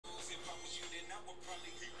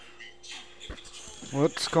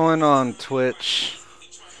What's going on, Twitch?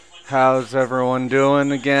 How's everyone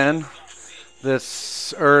doing again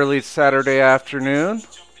this early Saturday afternoon?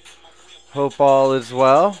 Hope all is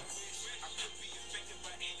well.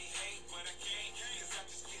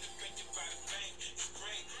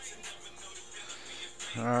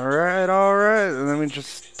 All right. Let me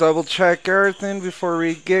just double check everything before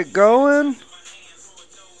we get going,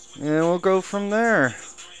 and we'll go from there.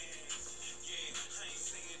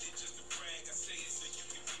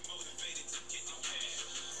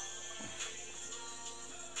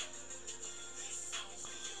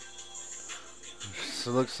 So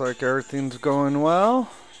it looks like everything's going well.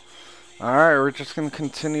 Alright, we're just going to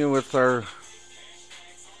continue with our...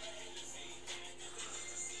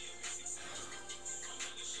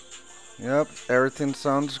 Yep, everything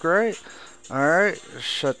sounds great. Alright,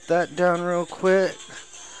 shut that down real quick.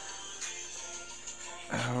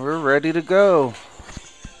 We're ready to go.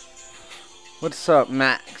 What's up,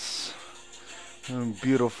 Max?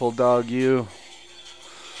 Beautiful dog, you.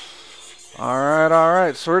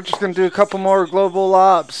 Alright. So we're just going to do a couple more global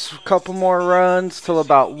ops, a couple more runs till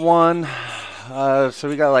about 1. So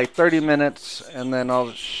we got like 30 minutes, and then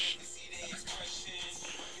I'll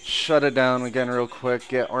shut it down again real quick,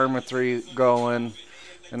 get Arma 3 going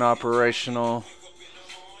and operational,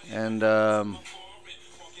 and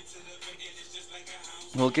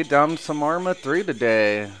we'll get down to some Arma 3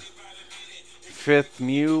 today. 5th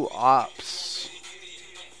Mu Ops.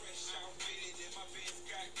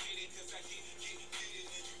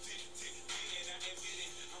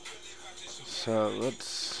 So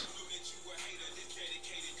let's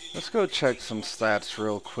go check some stats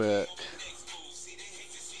real quick.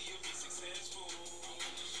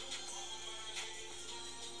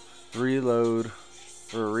 Reload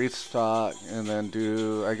or restock, and then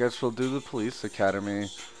do, I guess we'll do the police academy.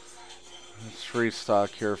 Let's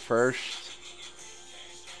restock here first.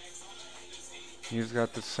 He's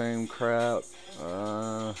got the same crap.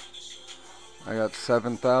 I got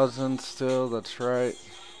 7,000 still, that's right.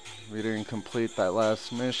 We didn't complete that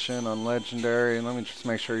last mission on Legendary. And let me just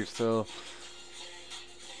make sure you still...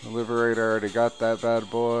 The Liberator already got that bad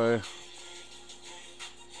boy.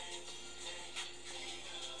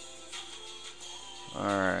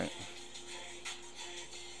 Alright.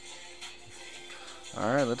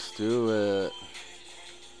 Alright, let's do it.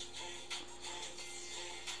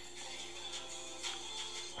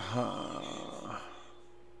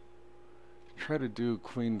 Try to do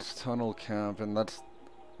Queen's Tunnel Camp, and that's...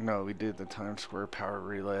 No, we did the Times Square Power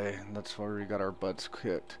Relay. That's where we got our butts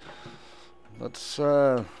kicked. Let's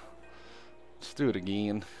do it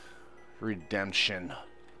again. Redemption.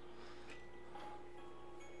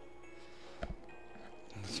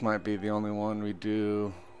 This might be the only one we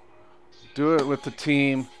do. Do it with the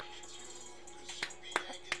team.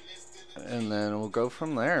 And then we'll go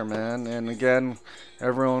from there, man. And again,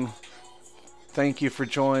 everyone, thank you for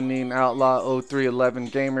joining Outlaw 0311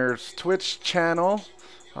 Gamers Twitch channel.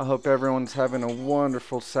 I hope everyone's having a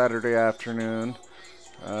wonderful Saturday afternoon.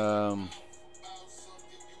 And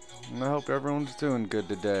I hope everyone's doing good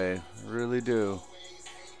today. I really do.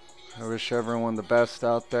 I wish everyone the best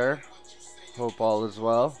out there. Hope all is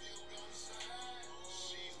well.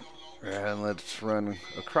 And let's run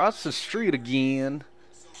across the street again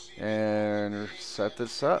and set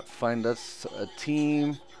this up. Find us a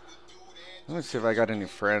team. Let me see if I got any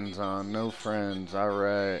friends on. No friends.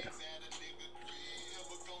 Alright.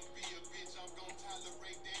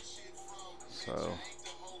 So,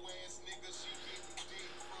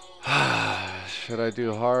 should I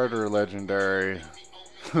do hard or legendary?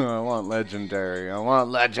 I want legendary.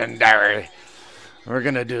 We're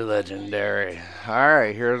gonna do legendary.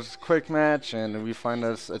 Alright, here's a quick match, and if we find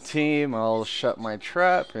us a team, I'll shut my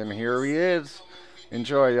trap, and here he is.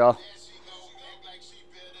 Enjoy, y'all.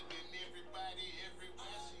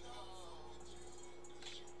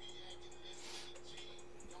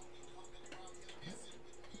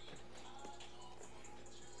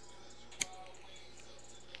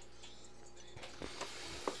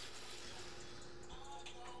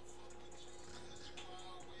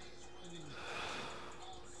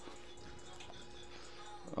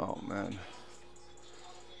 Oh, man.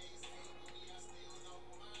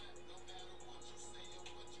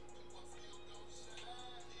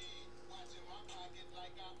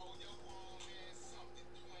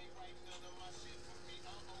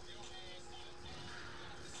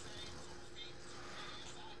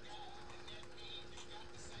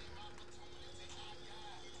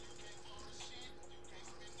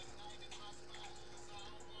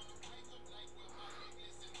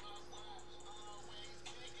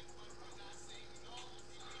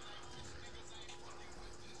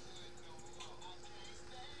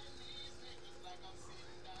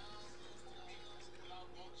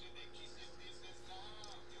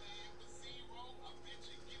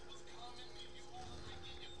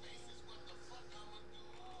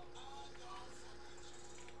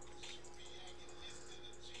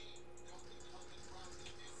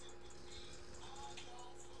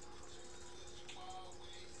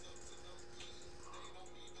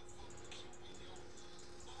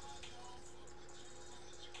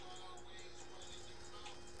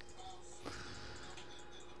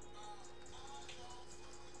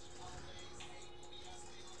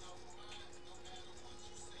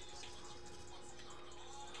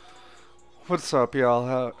 What's up, y'all?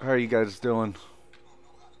 How are you guys doing?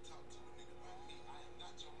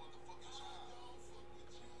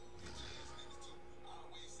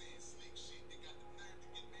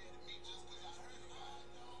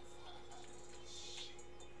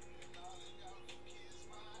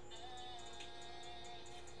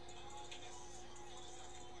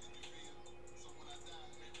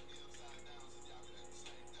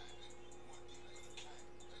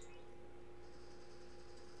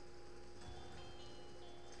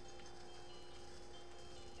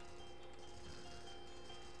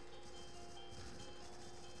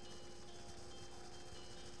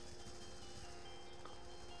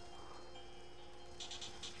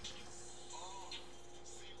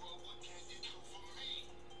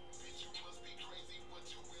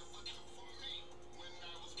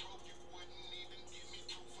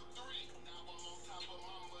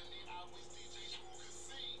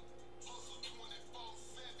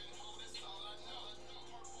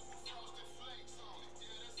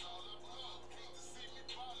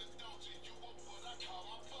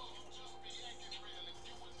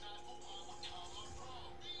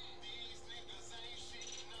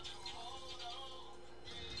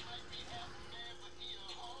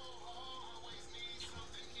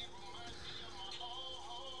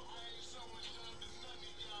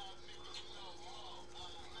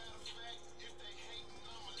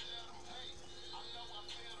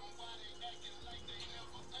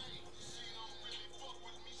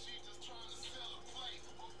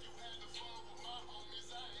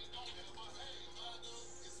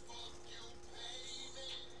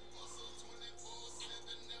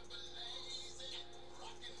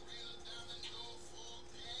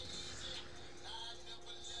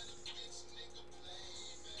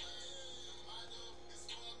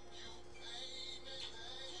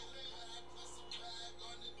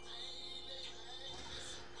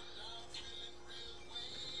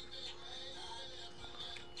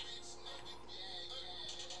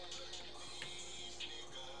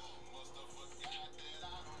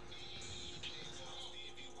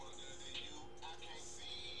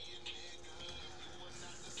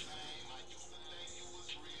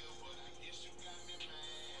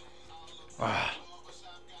 Ah.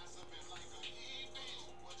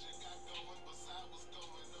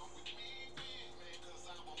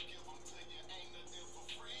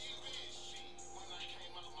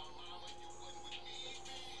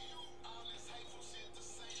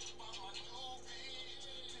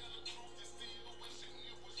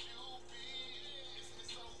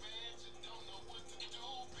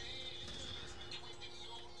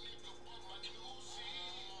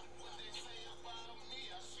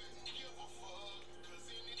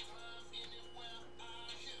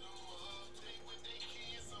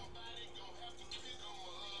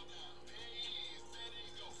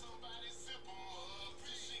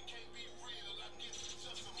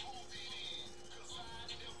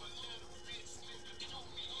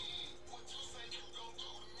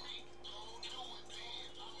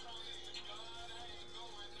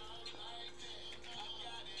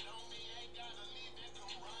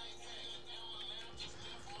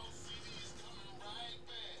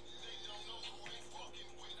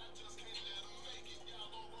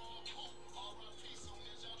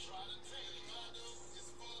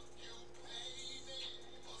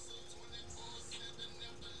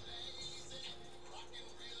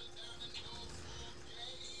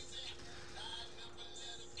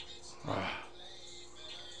 Ah.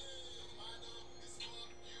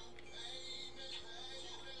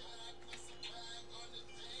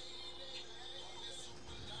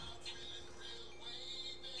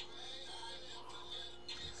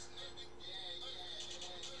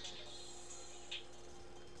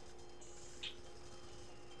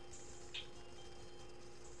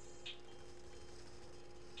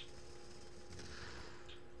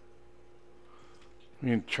 You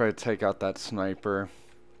can try to take out that sniper.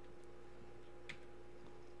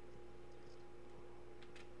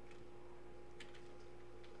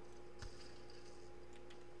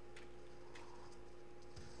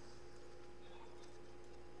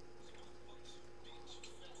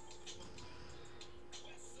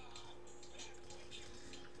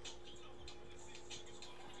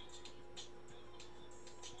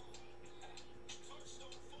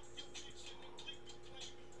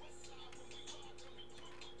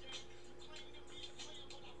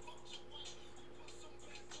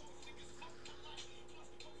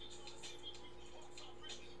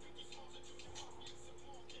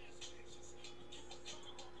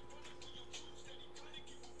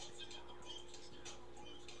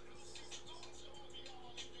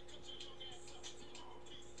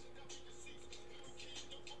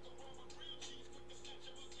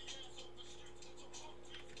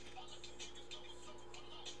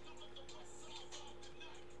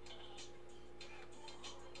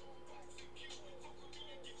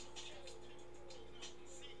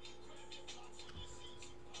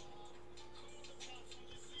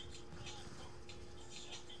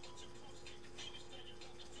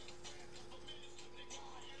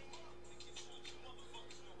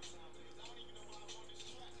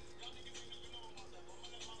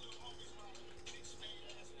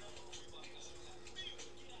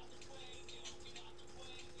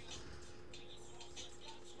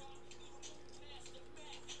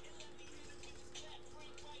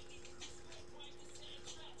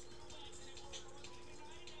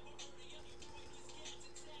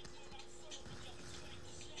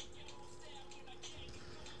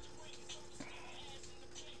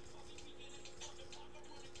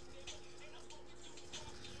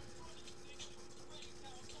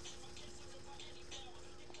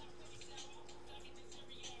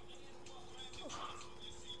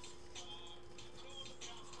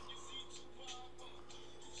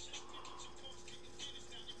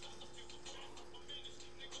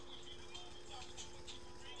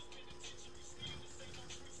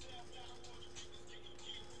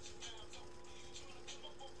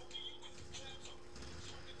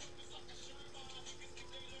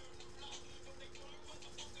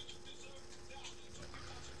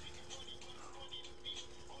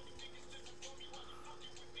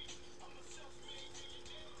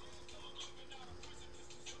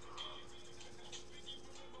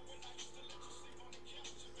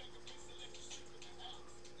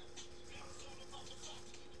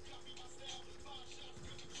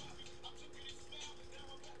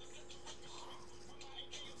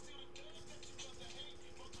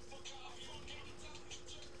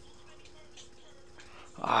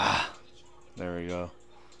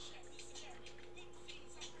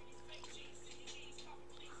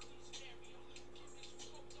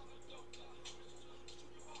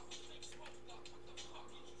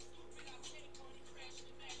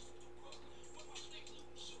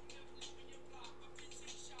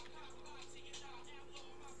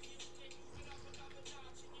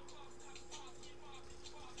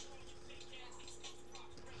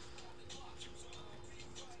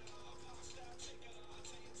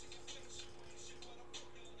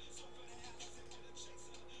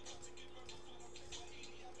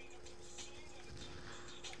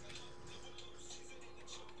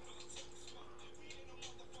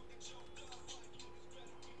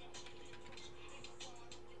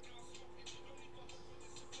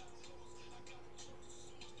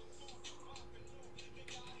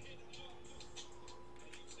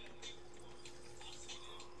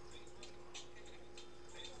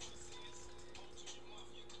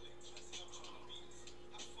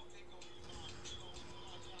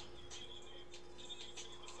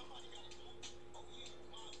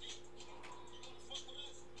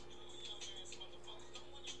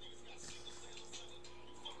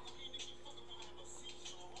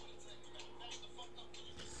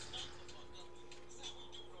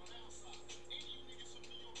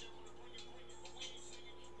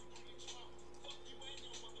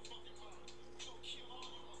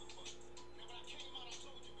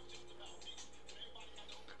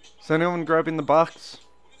 Is anyone grabbing the box?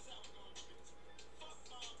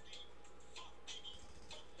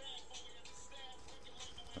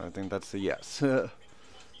 I think that's a yes.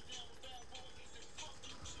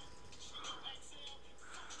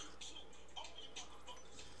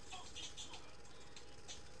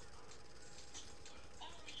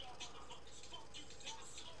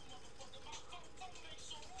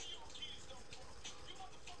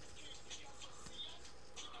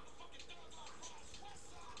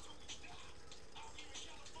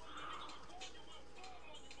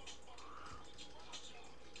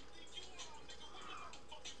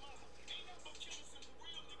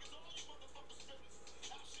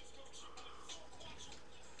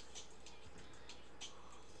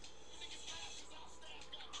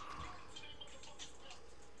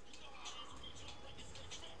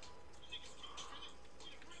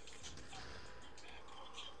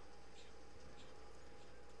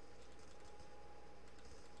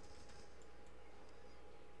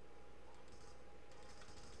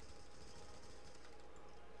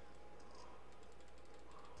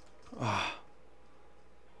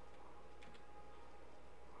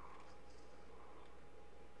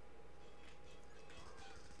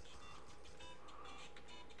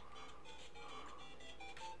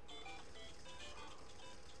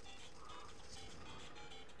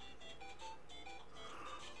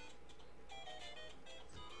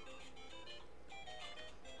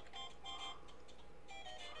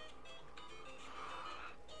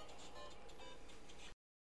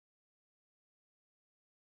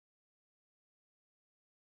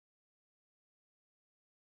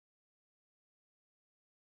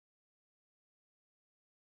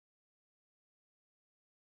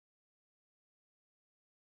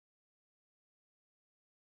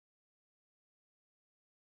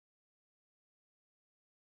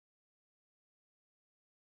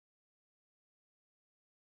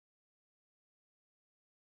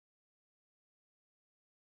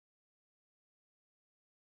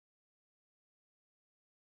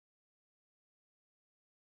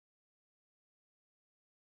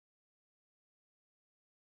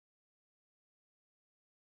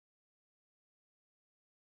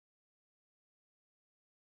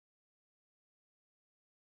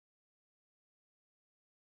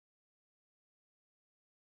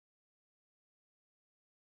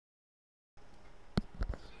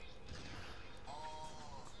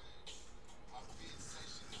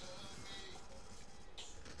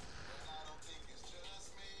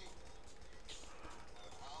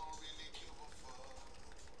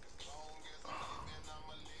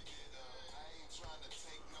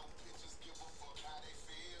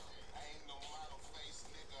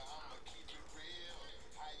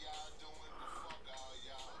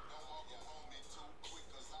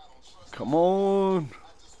 Come on.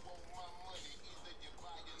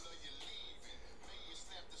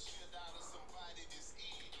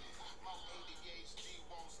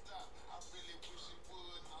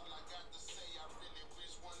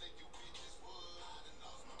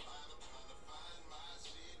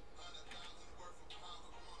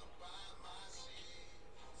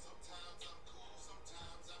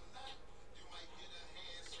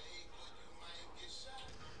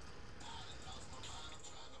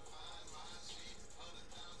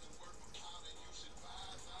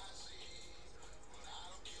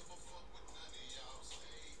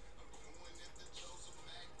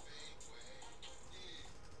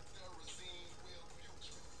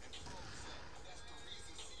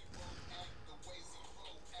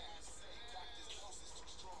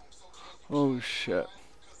 Oh shit.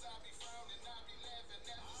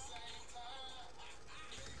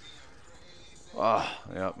 Ah,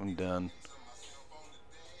 yep, I'm done.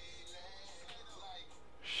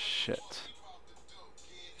 Shit.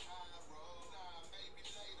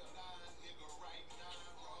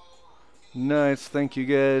 Nice, thank you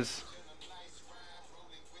guys.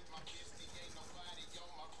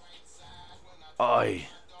 Oi.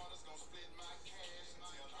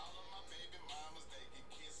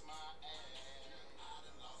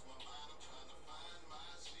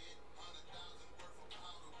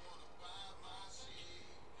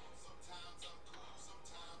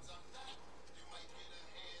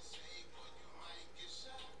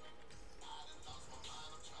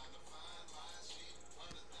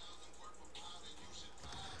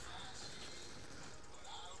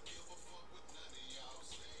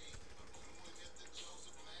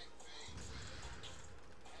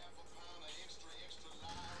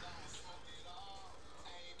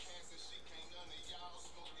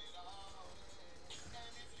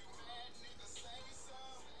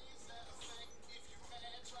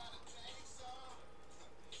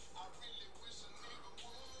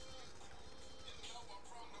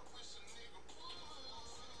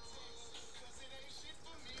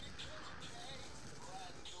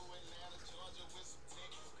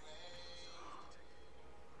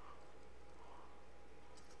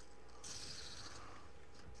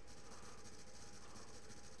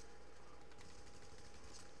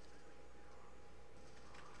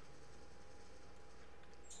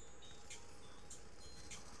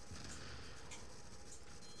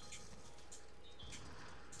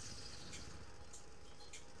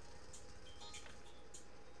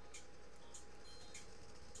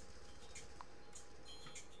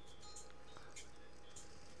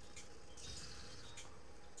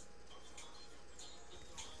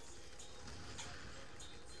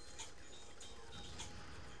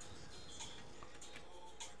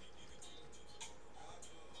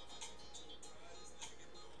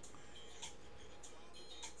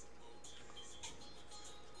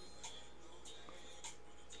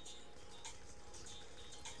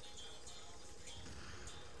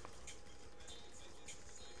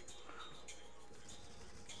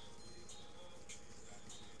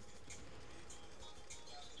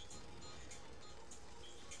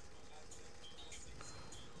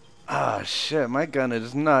 Ah, shit, my gun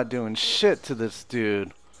is not doing shit to this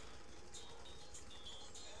dude.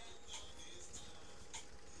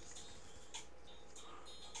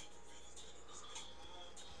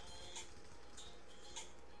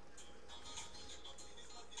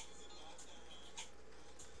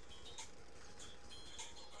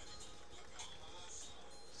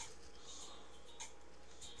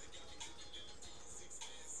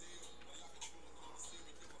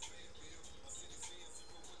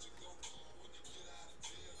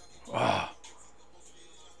 Ah.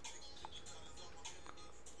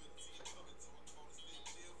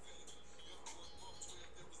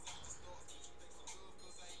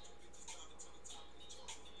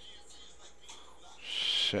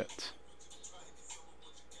 Shit.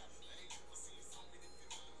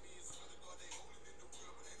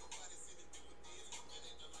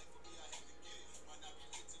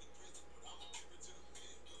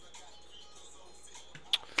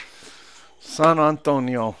 San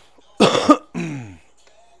Antonio.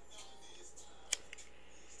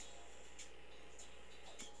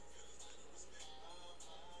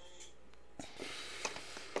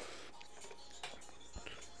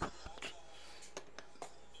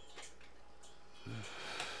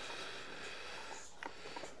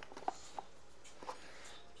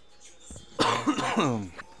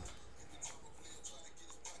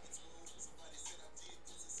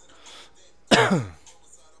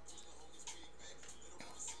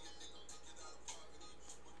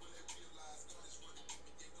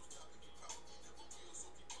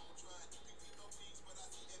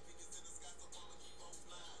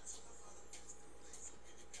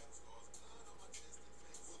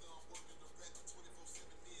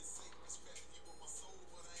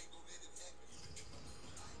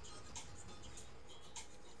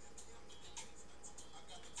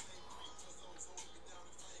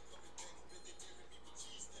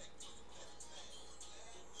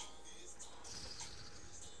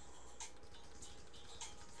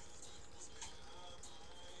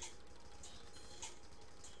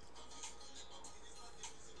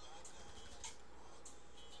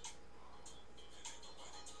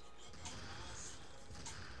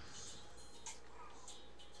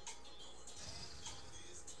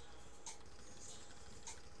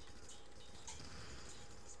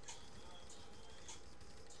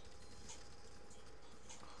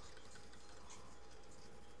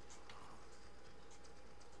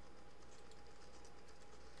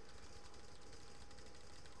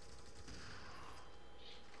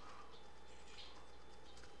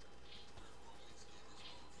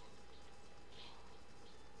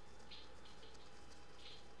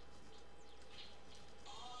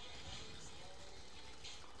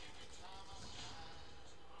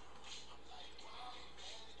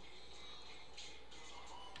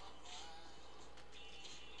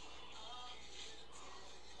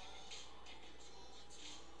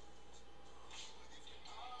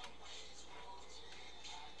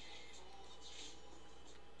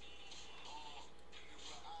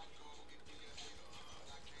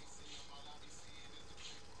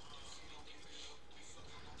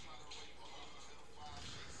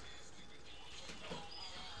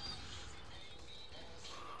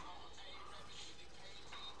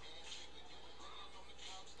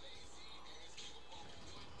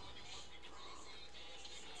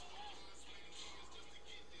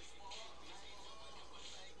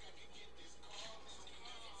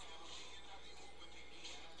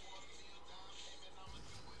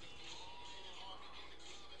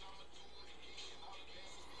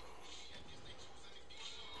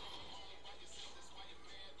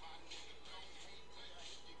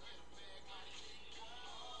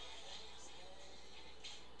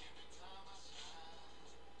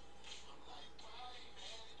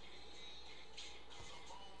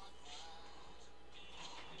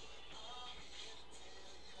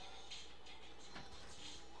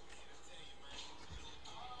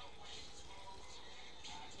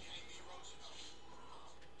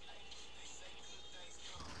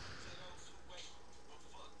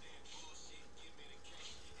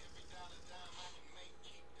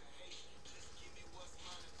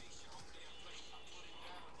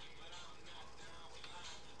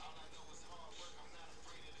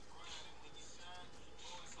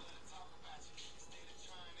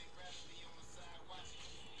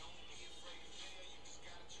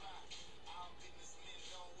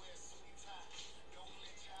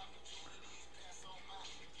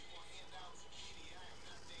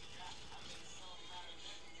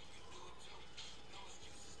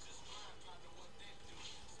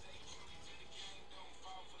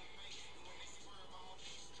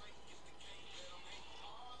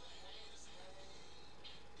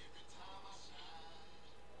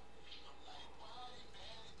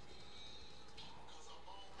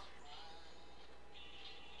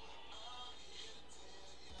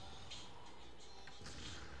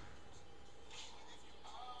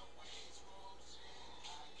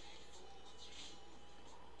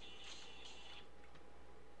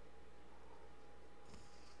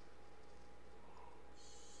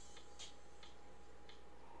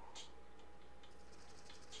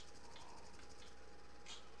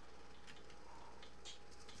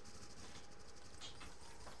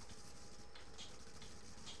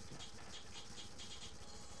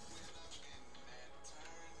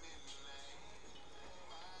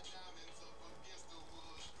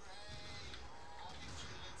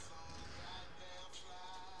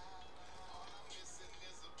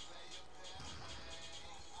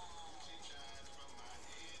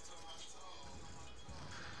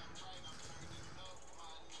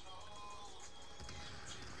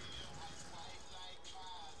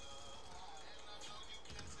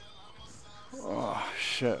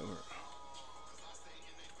 shit.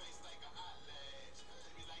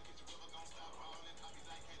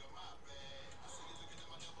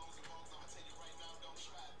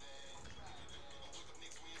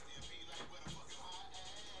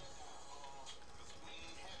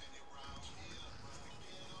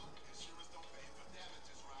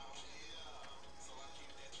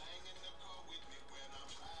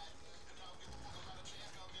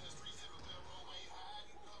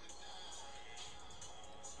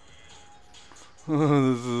 This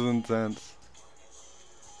is intense.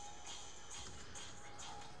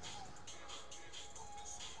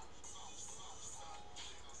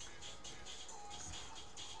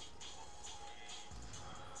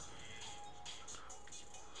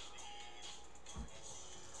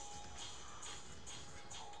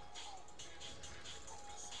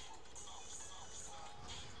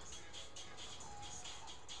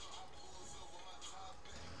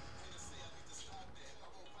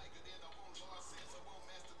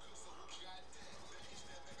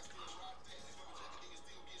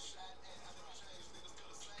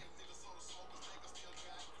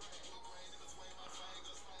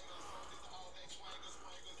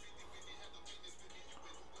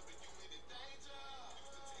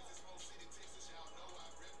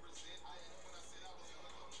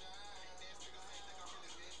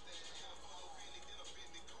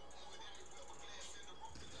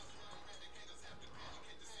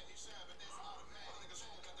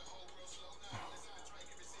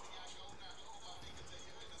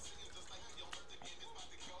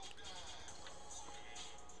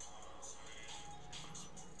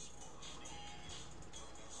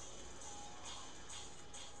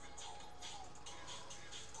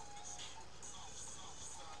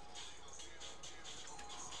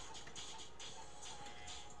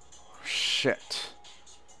 Shit.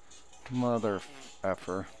 Mother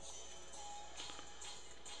effer.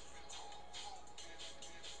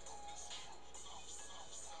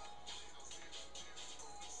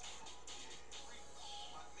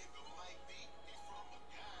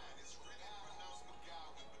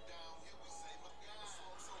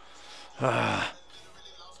 Ah.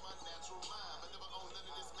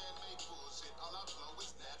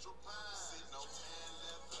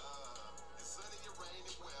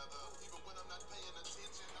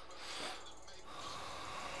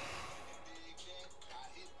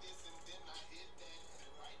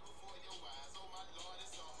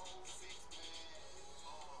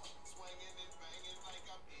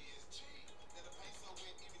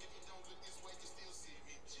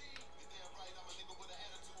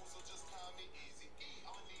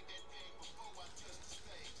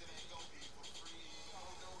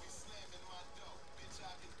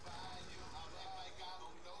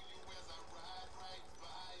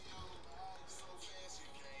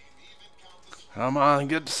 Come on,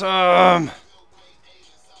 get some.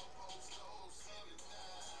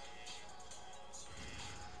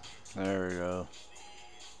 There we go.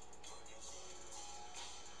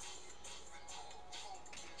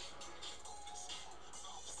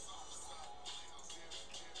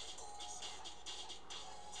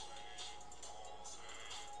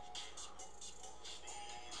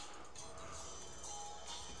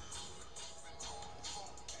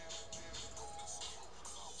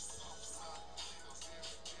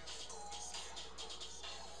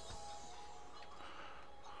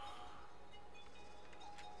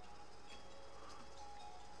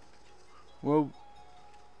 Whoa.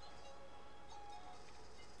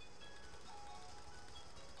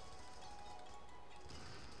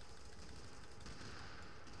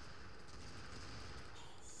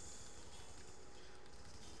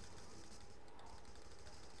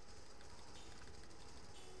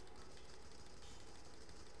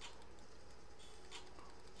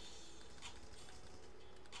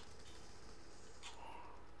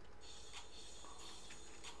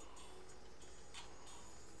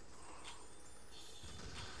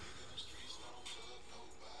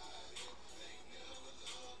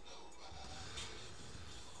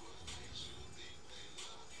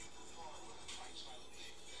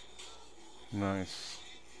 Nice.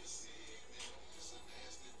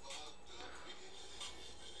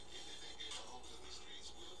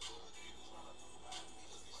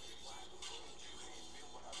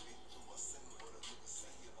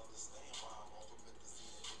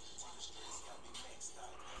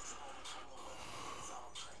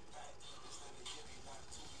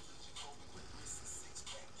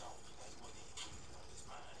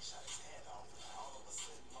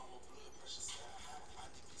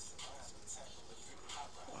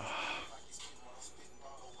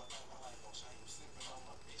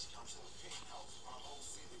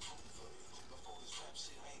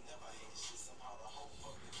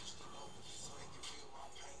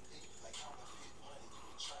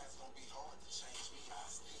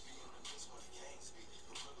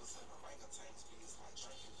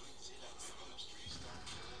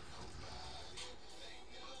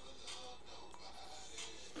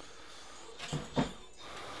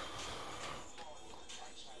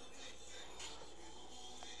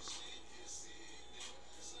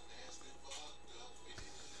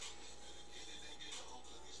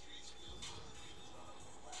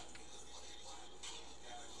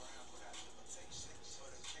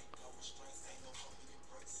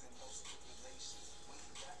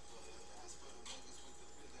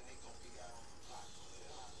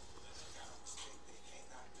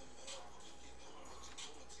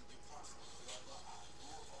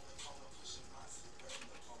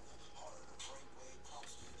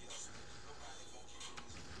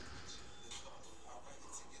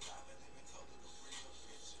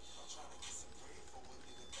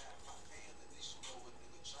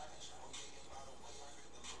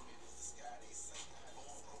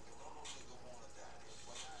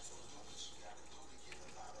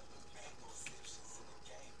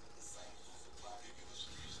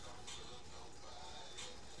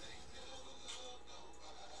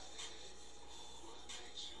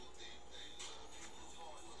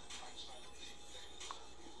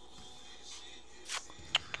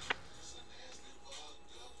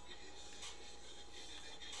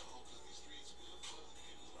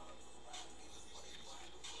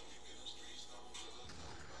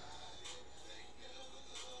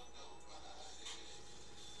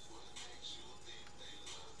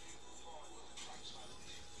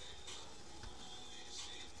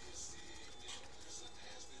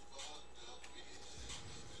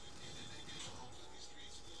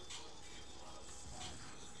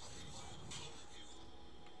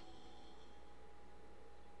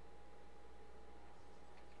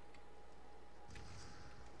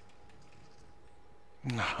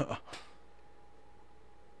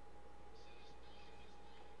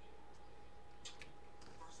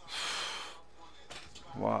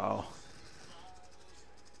 Wow.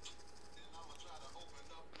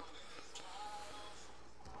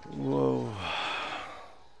 Whoa.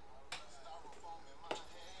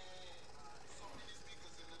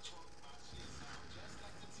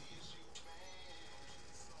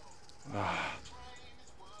 Ah.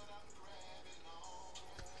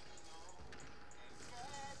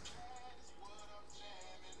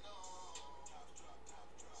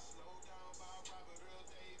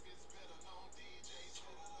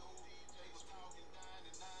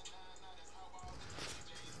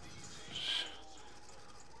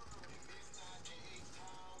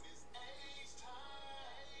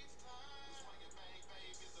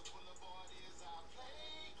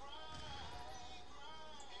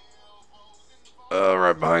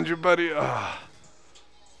 Right behind you, buddy. Ah.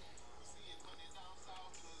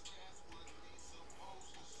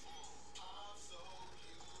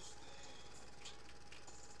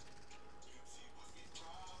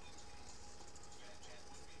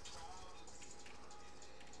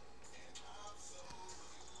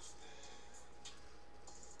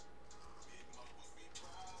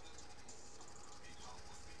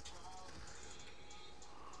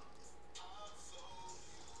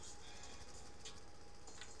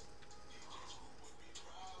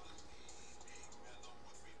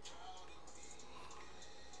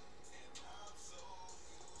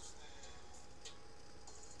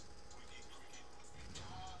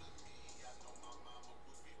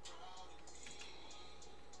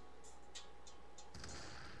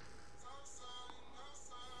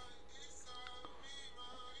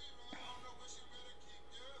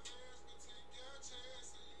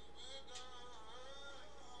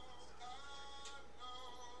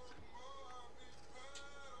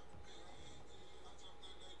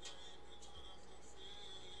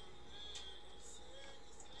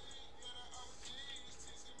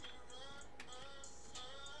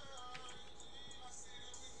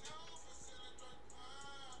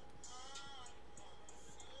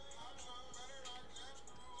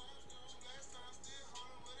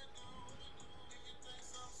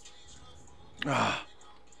 Ah.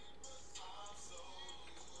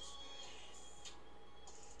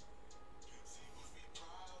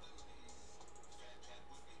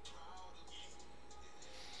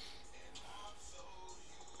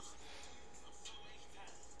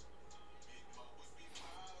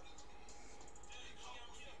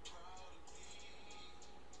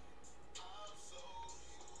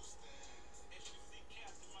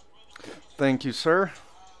 Thank you, sir.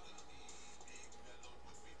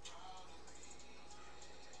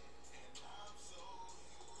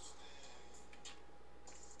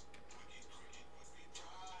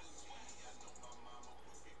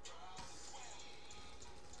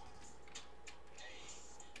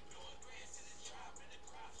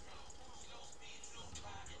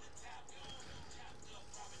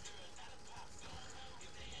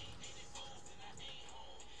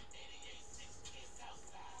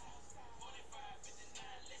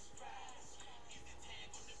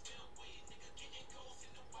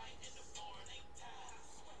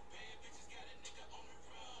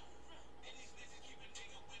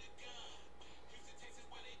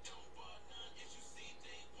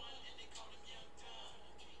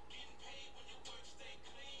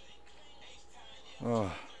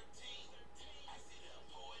 Oh.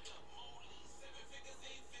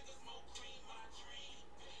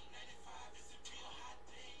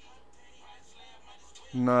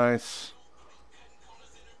 Nice.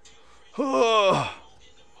 Oh.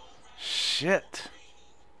 Shit.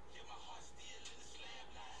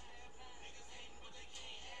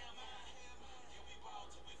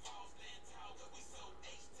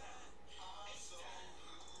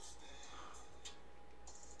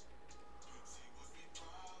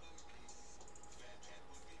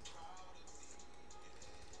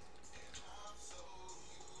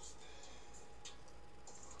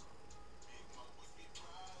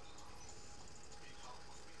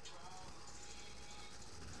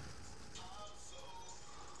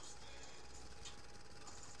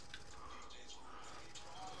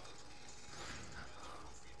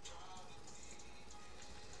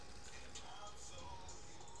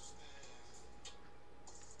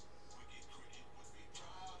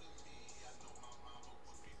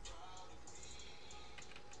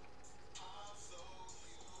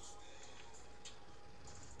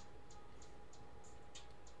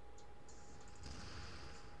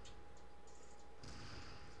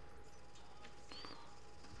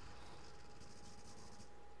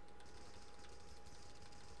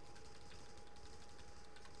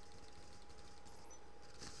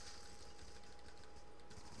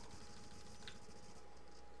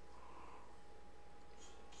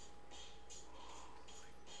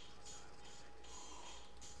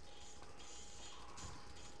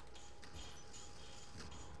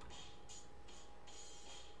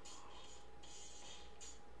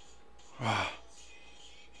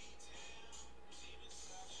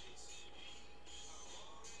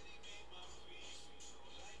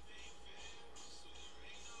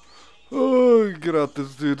 Oh, get out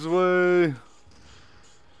this dude's way.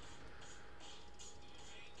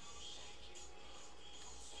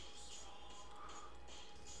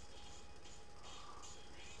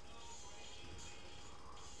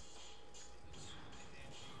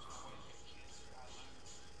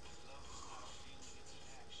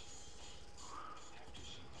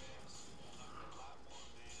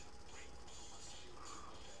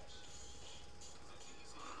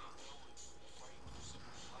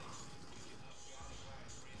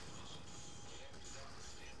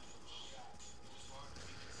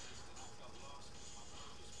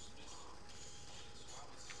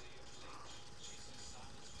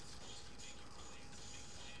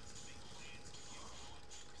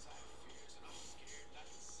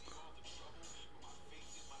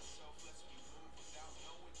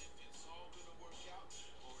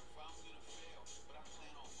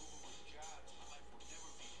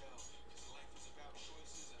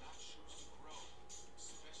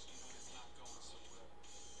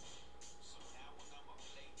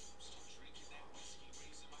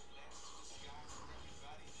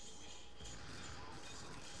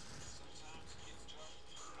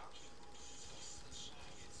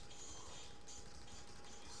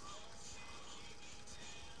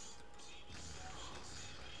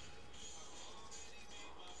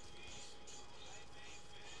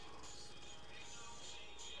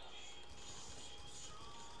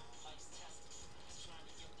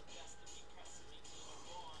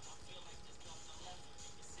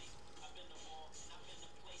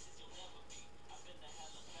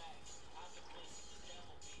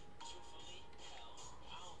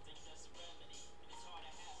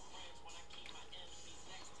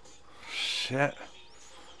 Shit.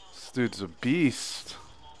 This dude's a beast.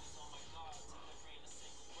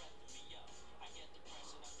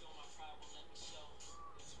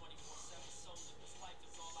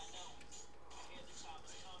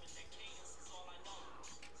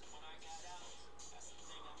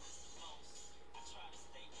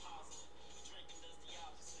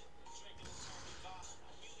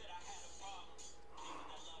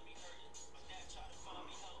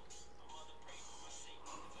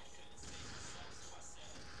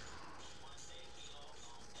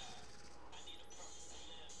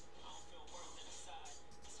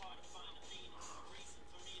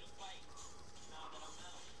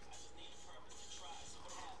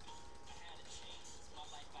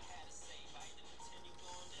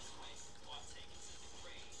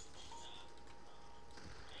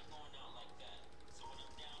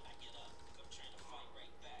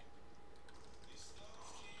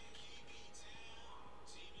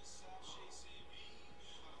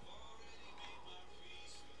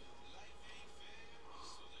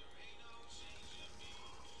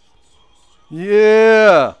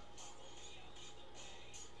 Yeah.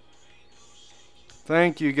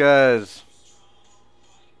 Thank you guys.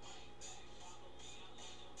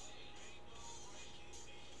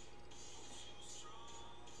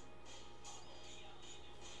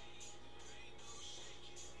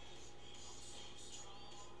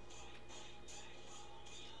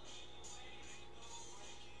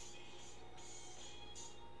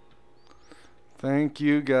 Thank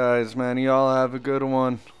you guys, man. Y'all have a good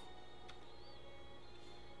one.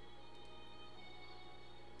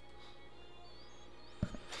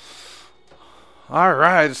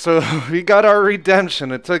 Alright, so we got our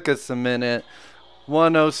redemption. It took us a minute.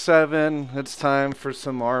 107. It's time for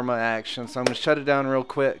some Arma action. So I'm going to shut it down real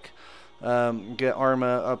quick. Get Arma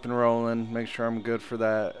up and rolling. Make sure I'm good for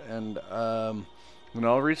that. And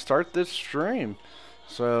I'll restart this stream.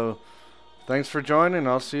 So thanks for joining.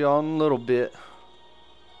 I'll see y'all in a little bit.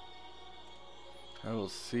 I will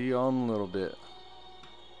see y'all in a little bit.